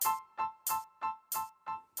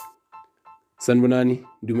Sanbonani,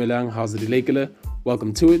 Dumelang, how's it Lekele?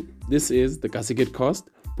 Welcome to it. This is the Kasikidcast,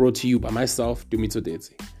 brought to you by myself,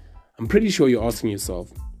 Dumitso. I'm pretty sure you're asking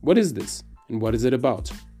yourself, what is this and what is it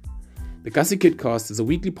about? The Kasikidcast is a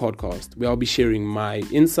weekly podcast where I'll be sharing my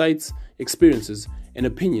insights, experiences, and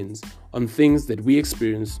opinions on things that we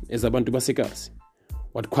experience as Abantu Basekasi.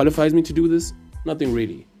 What qualifies me to do this? Nothing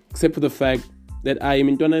really, except for the fact that I am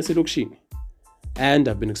in Ntwana Yaselokishini. And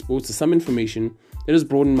I've been exposed to some information that has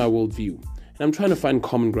broadened my worldview. And I'm trying to find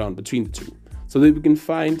common ground between the two so that we can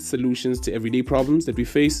find solutions to everyday problems that we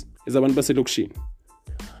face as Abantu Baselokishini.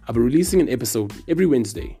 I'll be releasing an episode every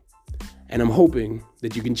Wednesday. And I'm hoping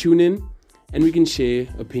that you can tune in and we can share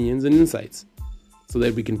opinions and insights so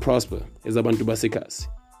that we can prosper as Abantu Basekasi.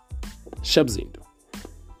 Shabzinto.